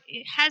what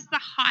has the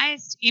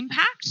highest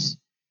impact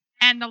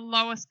and the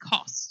lowest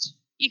cost.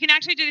 You can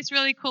actually do this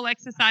really cool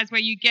exercise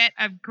where you get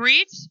a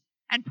grid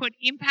and put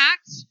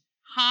impact,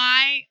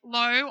 high,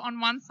 low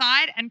on one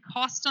side and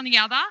cost on the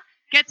other.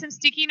 Get some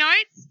sticky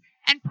notes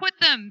and put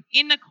them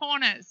in the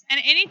corners. And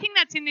anything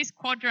that's in this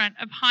quadrant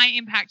of high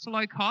impact,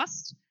 low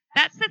cost,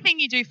 that's the thing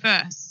you do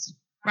first,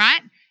 right?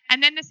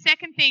 And then the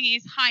second thing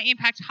is high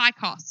impact, high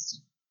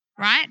cost,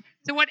 right?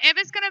 So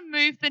whatever's going to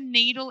move the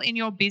needle in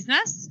your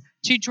business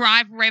to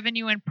drive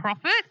revenue and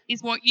profit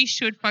is what you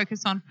should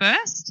focus on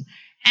first.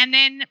 And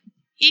then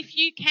if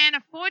you can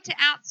afford to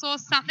outsource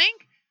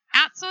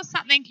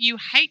something you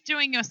hate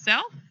doing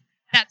yourself,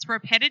 that's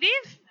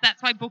repetitive.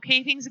 That's why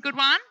bookkeeping's a good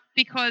one,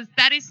 because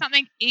that is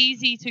something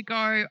easy to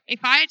go,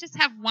 if I just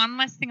have one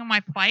less thing on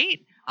my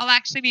plate, I'll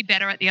actually be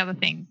better at the other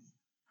things.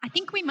 I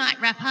think we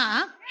might wrap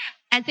up.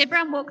 As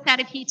everyone walks out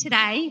of here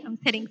today, I'm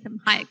setting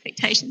some high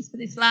expectations for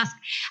this last.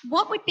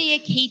 What would be a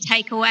key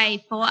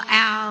takeaway for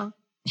our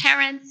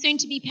parents,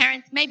 soon-to-be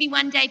parents, maybe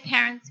one-day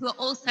parents who are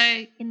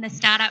also in the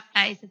startup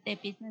phase of their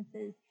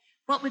businesses?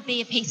 What would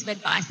be a piece of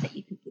advice that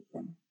you could give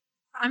them?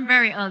 I'm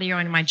very early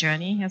on in my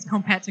journey as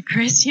compared to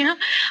Chris here.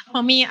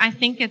 For me, I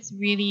think it's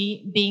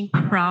really being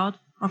proud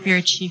of your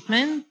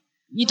achievement.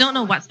 you don't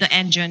know what's the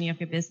end journey of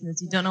your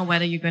business. You don't know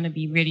whether you're going to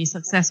be really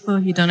successful.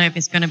 You don't know if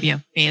it's going to be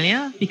a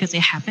failure because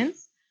it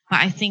happens. But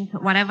I think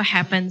whatever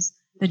happens,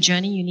 the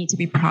journey, you need to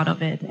be proud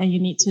of it and you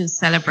need to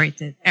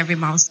celebrate it, every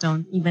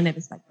milestone, even if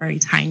it's like very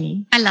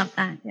tiny. I love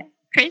that. Yeah.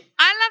 Chris?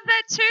 I love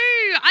that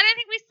too. I don't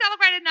think we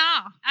celebrate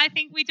enough. I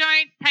think we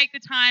don't take the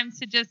time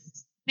to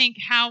just think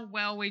how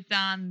well we've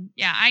done.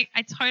 Yeah, I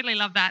totally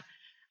love that.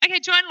 Okay,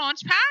 join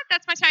Launchpad.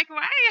 That's my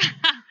takeaway.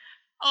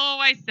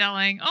 Always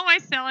selling.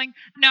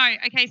 No,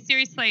 okay,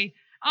 seriously.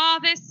 Oh,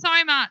 there's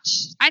so much.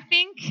 I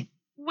think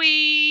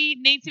we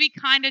need to be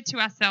kinder to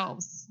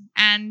ourselves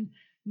and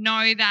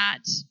know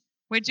that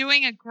we're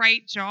doing a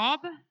great job,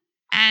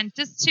 and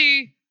just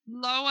to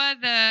lower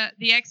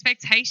the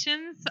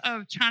expectations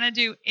of trying to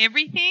do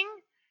everything.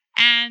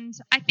 And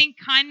I think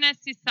kindness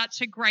is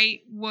such a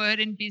great word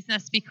in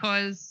business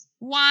because,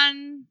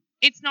 one,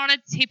 it's not a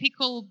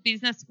typical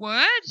business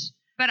word,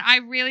 but I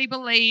really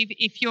believe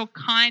if you're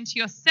kind to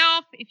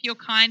yourself, if you're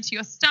kind to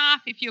your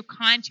staff, if you're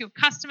kind to your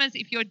customers,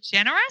 if you're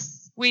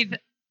generous with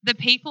the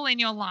people in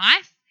your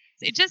life,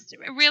 it just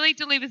really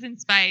delivers in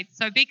spades.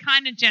 So be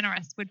kind and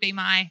generous would be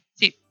my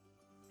tip.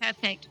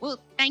 Perfect. Well,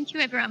 thank you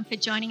everyone for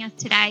joining us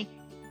today.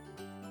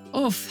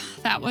 Oof,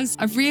 that was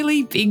a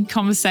really big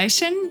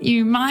conversation.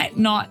 You might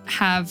not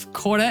have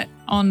caught it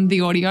on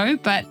the audio,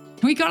 but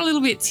we got a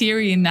little bit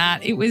teary in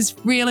that. It was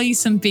really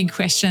some big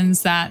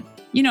questions that,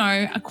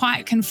 are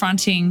quite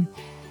confronting.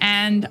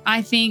 And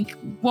I think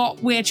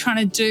what we're trying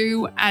to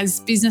do as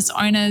business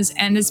owners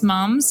and as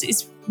mums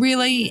is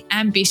really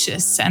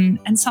ambitious. And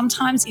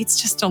sometimes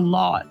it's just a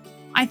lot.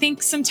 I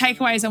think some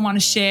takeaways I want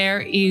to share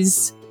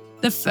is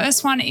the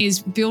first one is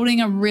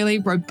building a really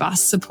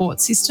robust support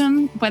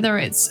system, whether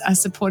it's a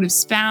supportive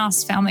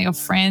spouse, family or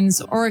friends,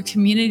 or a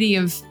community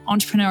of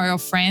entrepreneurial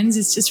friends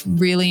is just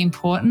really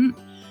important.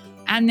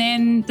 And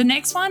then the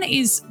next one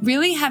is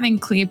really having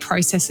clear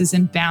processes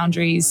and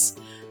boundaries,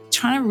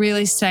 trying to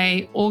really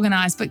stay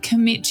organized, but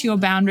commit to your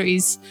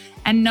boundaries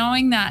and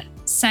knowing that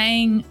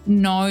saying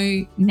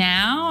no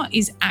now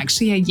is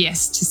actually a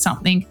yes to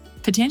something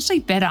potentially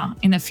better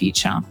in the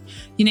future.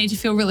 You need to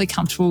feel really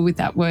comfortable with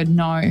that word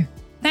no.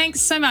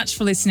 Thanks so much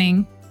for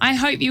listening. I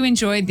hope you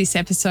enjoyed this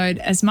episode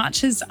as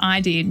much as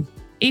I did.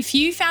 If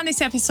you found this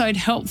episode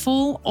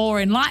helpful or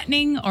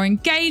enlightening or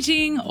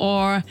engaging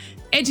or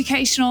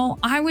educational,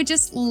 I would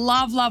just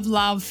love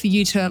for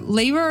you to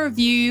leave a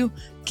review,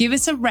 give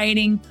us a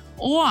rating,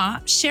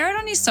 or share it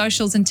on your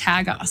socials and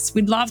tag us.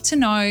 We'd love to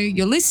know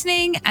you're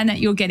listening and that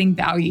you're getting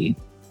value.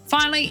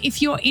 Finally,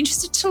 if you're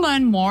interested to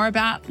learn more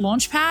about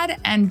Launchpad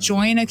and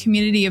join a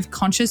community of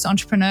conscious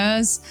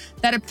entrepreneurs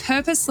that are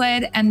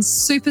purpose-led and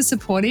super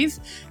supportive,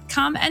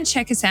 come and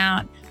check us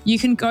out. You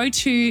can go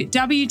to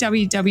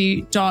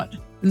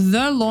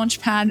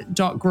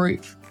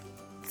www.thelaunchpad.group.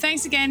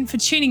 Thanks again for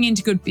tuning in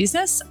to Good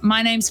Business.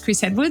 My name's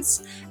Chris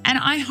Edwards, and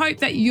I hope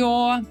that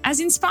you're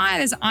as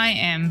inspired as I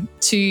am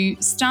to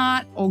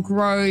start or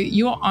grow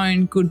your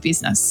own good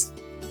business.